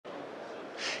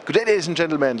Good day, ladies and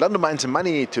gentlemen. London Mines and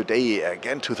Money today,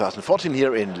 again 2014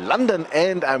 here in London,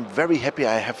 and I'm very happy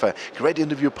I have a great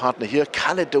interview partner here,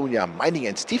 Caledonia Mining,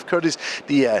 and Steve Curtis,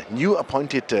 the new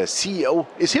appointed CEO,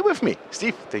 is here with me.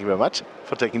 Steve, thank you very much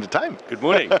for taking the time. Good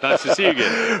morning. Nice to see you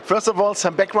again. First of all,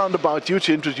 some background about you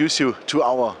to introduce you to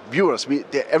our viewers.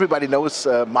 Everybody knows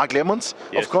Mark Lemons,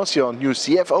 yes. Of course, your new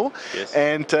CFO, yes.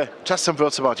 And just some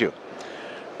words about you.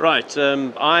 Right.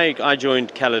 I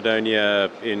joined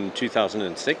Caledonia in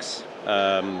 2006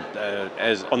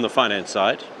 as on the finance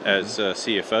side as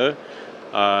CFO.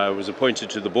 I was appointed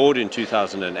to the board in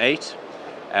 2008,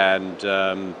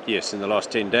 and yes, in the last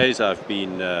 10 days I've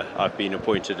been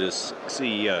appointed as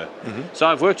CEO. So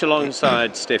I've worked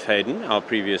alongside Steph Hayden, our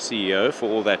previous CEO, for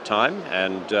all that time,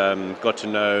 and got to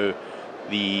know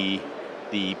the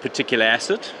particular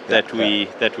asset that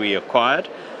we acquired.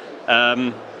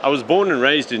 I was born and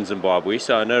raised in Zimbabwe,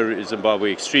 so I know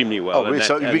Zimbabwe extremely well. Oh,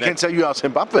 so we can say you are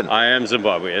Zimbabwean? I am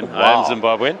Zimbabwean. Wow. I am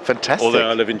Zimbabwean. Fantastic. Although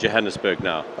I live in Johannesburg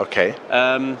now. Okay.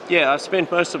 Yeah, I've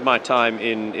spent most of my time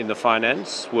in the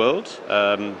finance world.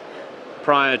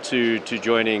 Prior to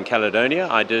joining Caledonia,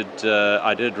 I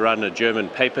did run a German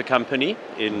paper company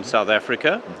in South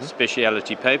Africa,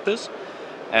 Specialty Papers.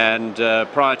 And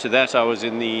prior to that, I was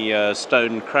in the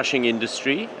stone crushing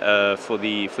industry for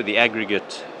the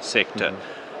aggregate sector.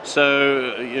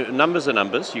 So numbers are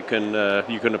numbers. You can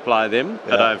apply them.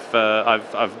 But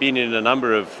I've been in a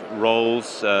number of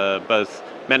roles, both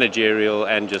managerial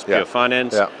and just pure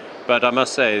finance. Yeah. But I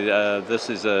must say this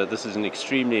is an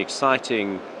extremely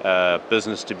exciting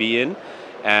business to be in,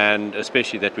 and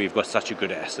especially that we've got such a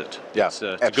good asset. Yeah, it's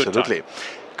a absolutely. Good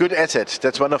time. Good asset.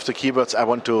 That's one of the keywords I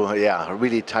want to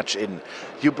really touch in.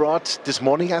 You brought this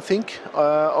morning, I think,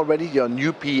 already your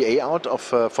new PEA out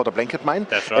for the blanket mine.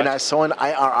 That's right. And I saw an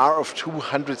IRR of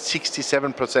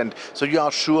 267%. So you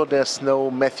are sure there's no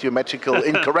mathematical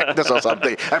incorrectness or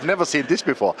something? I've never seen this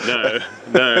before. No.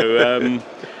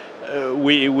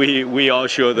 We are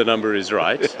sure the number is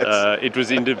right. Yes. It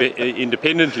was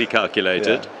independently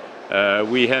calculated. Yeah.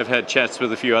 We have had chats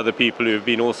with a few other people who have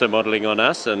been also modeling on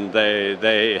us, and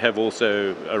they have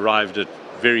also arrived at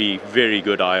very, very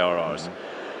good IRRs.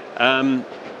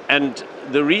 And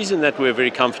the reason that we're very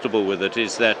comfortable with it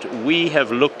is that we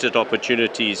have looked at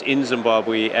opportunities in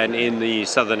Zimbabwe and in the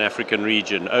Southern African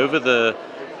region over the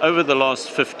last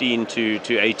 15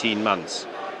 to 18 months.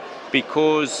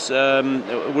 Because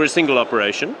we're a single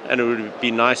operation, and it would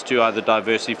be nice to either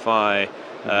diversify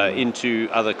into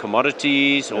other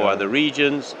commodities or other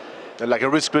regions. Like a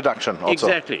risk reduction also.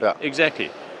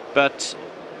 Exactly. But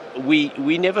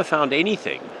we never found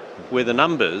anything where the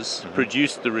numbers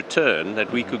produced the return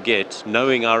that we could get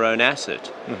knowing our own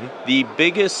asset. The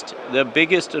biggest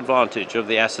advantage of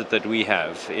the asset that we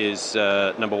have is,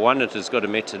 number one, it has got a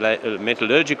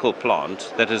metallurgical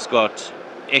plant that has got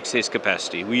excess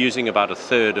capacity. We're using about a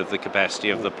third of the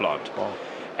capacity of the plant. Wow.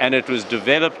 And it was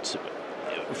developed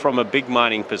from a big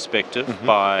mining perspective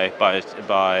by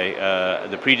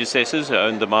the predecessors who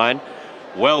owned the mine,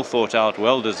 well thought out,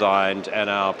 well designed, and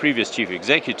our previous chief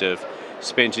executive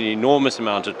spent an enormous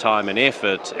amount of time and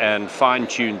effort and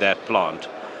fine-tuned that plant.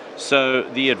 So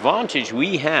the advantage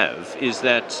we have is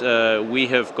that we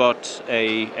have got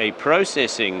a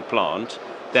processing plant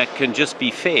that can just be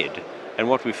fed. And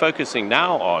what we're focusing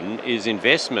now on is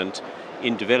investment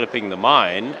in developing the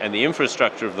mine and the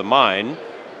infrastructure of the mine,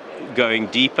 going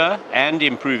deeper and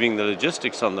improving the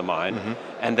logistics on the mine,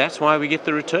 and that's why we get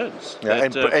the returns. Yeah,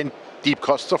 and deep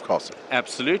costs, of course.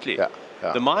 Absolutely. Yeah.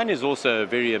 The mine is also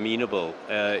very amenable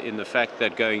in the fact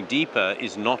that going deeper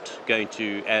is not going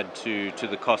to add to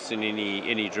the costs in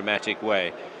any dramatic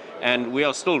way. And we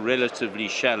are still relatively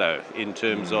shallow in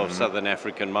terms of Southern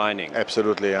African mining.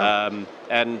 Absolutely, yeah.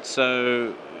 And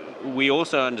so we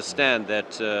also understand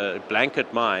that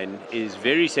blanket mine is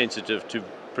very sensitive to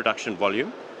production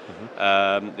volume.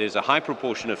 There's a high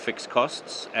proportion of fixed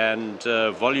costs, and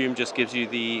volume just gives you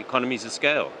the economies of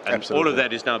scale. And Absolutely. All of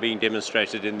that is now being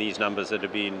demonstrated in these numbers that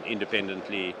have been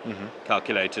independently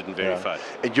calculated and verified.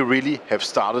 Yeah. And you really have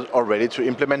started already to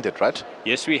implement it, right?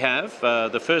 Yes, we have.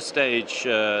 The first stage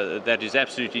that is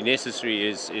absolutely necessary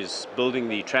is building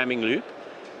the tramming loop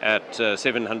at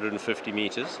 750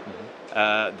 meters.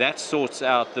 That sorts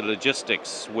out the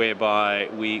logistics, whereby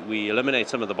we eliminate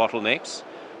some of the bottlenecks,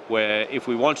 where if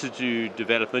we wanted to do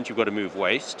development, you've got to move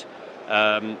waste.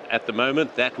 At the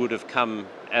moment, that would have come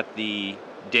at the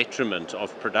detriment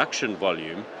of production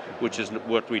volume, which is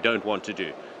what we don't want to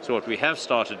do. So what we have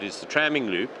started is the tramming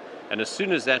loop, and as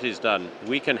soon as that is done,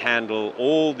 we can handle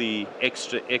all the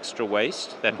extra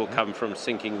waste that will come from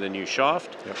sinking the new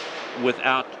shaft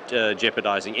without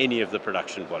jeopardizing any of the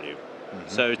production volume.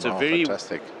 So it's a very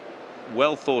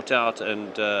well thought out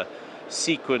and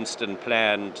sequenced and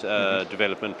planned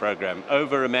development program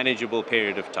over a manageable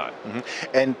period of time.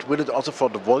 And will it also, for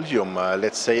the volume,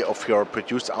 let's say, of your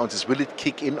produced ounces, will it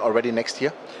kick in already next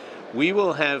year? We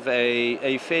will have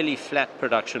a fairly flat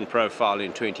production profile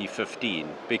in 2015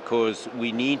 because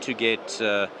we need to get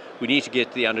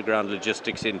the underground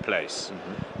logistics in place.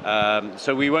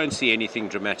 So we won't see anything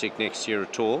dramatic next year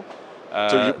at all.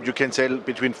 So you can sell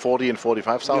between 40 and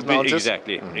 45,000 ounces?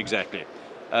 Exactly.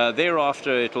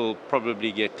 Thereafter, it'll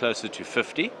probably get closer to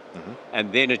 50,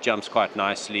 and then it jumps quite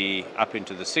nicely up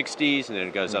into the 60s, and then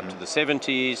it goes up to the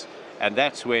 70s, and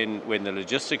that's when the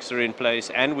logistics are in place,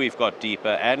 and we've got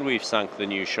deeper, and we've sunk the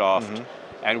new shaft,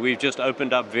 and we've just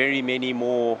opened up very many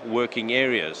more working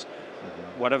areas.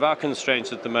 One of our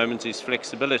constraints at the moment is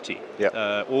flexibility.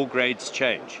 All grades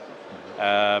change,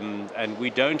 and we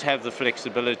don't have the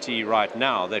flexibility right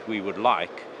now that we would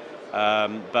like.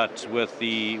 But with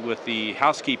the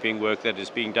housekeeping work that is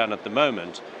being done at the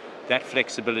moment, that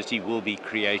flexibility will be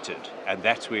created, and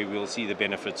that's where we'll see the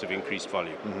benefits of increased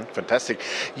volume. Fantastic.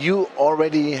 You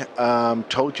already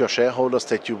told your shareholders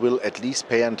that you will at least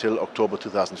pay until October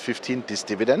 2015 this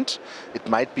dividend. It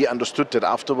might be understood that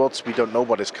afterwards we don't know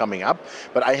what is coming up,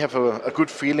 but I have a good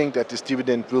feeling that this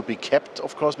dividend will be kept,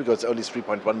 of course, because it's only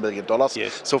 $3.1 million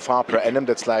so far per annum.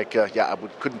 That's like,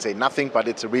 couldn't say nothing, but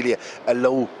it's really a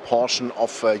low portion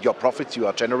of your profits you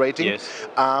are generating.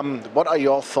 What are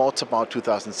your thoughts about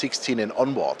 2016 and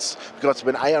onwards? Because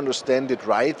when I understand it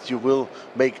right, you will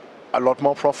make a lot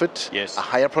more profit, a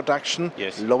higher production,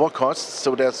 lower costs,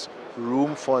 so there's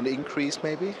room for an increase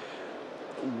maybe?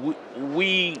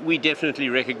 We definitely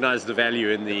recognize the value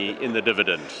in the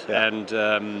dividend, and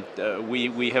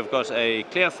we have got a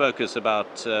clear focus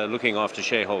about looking after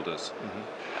shareholders.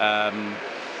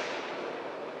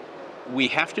 We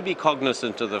have to be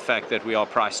cognizant of the fact that we are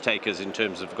price takers in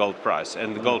terms of gold price,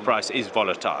 and the gold price is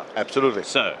volatile. Absolutely.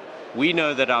 So we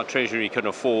know that our treasury can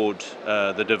afford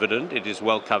the dividend. It is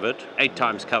well covered, 8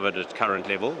 times covered at current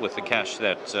level with the cash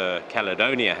that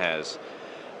Caledonia has.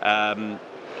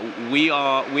 We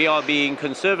are being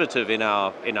conservative in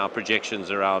our projections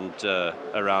around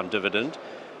dividend.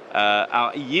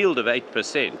 Our yield of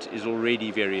 8% is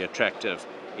already very attractive.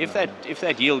 If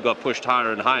that yield got pushed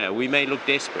higher and higher, we may look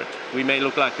desperate. We may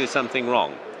look like there's something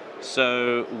wrong.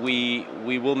 So we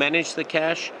will manage the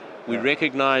cash. We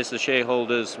recognize the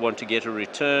shareholders want to get a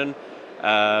return.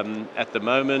 At the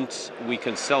moment, we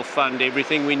can self-fund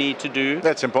everything we need to do.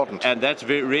 That's important. And that's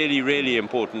really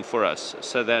important for us,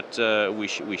 so that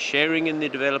we're sharing in the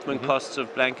development costs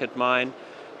of Blanket Mine.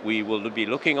 We will be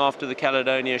looking after the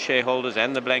Caledonia shareholders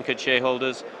and the Blanket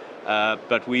shareholders.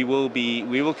 But we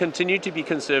will continue to be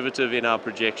conservative in our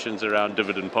projections around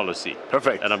dividend policy.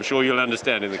 Perfect. And I'm sure you'll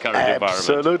understand in the current environment.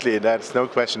 Absolutely, that's no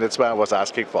question. That's what I was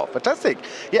asking for. Fantastic.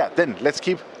 Yeah, then let's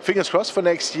keep fingers crossed for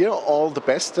next year. All the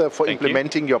best for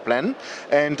implementing your plan.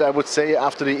 And I would say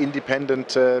after the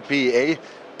independent PEA,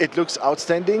 it looks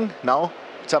outstanding. Now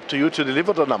it's up to you to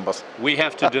deliver the numbers. We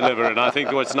have to deliver, and I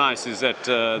think what's nice is that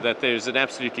there's an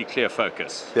absolutely clear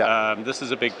focus. This is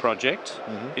a big project.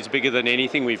 It's bigger than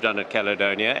anything we've done at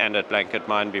Caledonia and at Blanket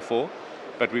Mine before,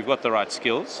 but we've got the right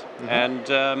skills, and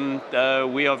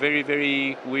we are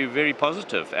we're very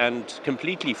positive and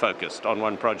completely focused on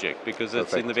one project because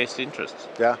it's in the best interests.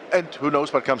 Yeah, and who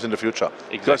knows what comes in the future?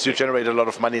 Because you generate a lot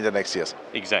of money in the next years.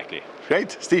 Exactly.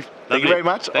 Great, Steve. Thank you very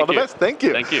much. All the best. Thank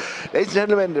you. Thank you. Ladies and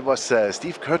gentlemen, it was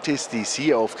Steve Curtis, the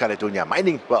CEO of Caledonia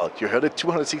Mining. Well, you heard it,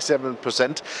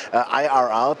 267%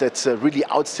 IRR. That's really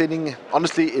outstanding.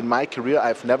 Honestly, in my career,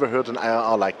 I've never heard an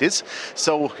IRR like this.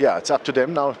 So, yeah, it's up to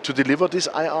them now to deliver this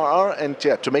IRR and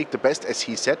to make the best, as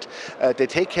he said. They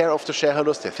take care of the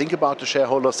shareholders, they think about the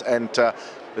shareholders, and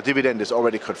the dividend is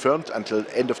already confirmed until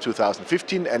end of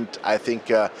 2015, and I think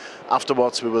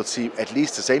afterwards we will see at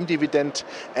least the same dividend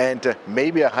and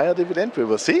maybe a higher dividend, we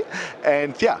will see.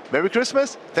 And yeah, Merry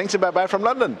Christmas, thanks and bye-bye from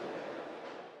London.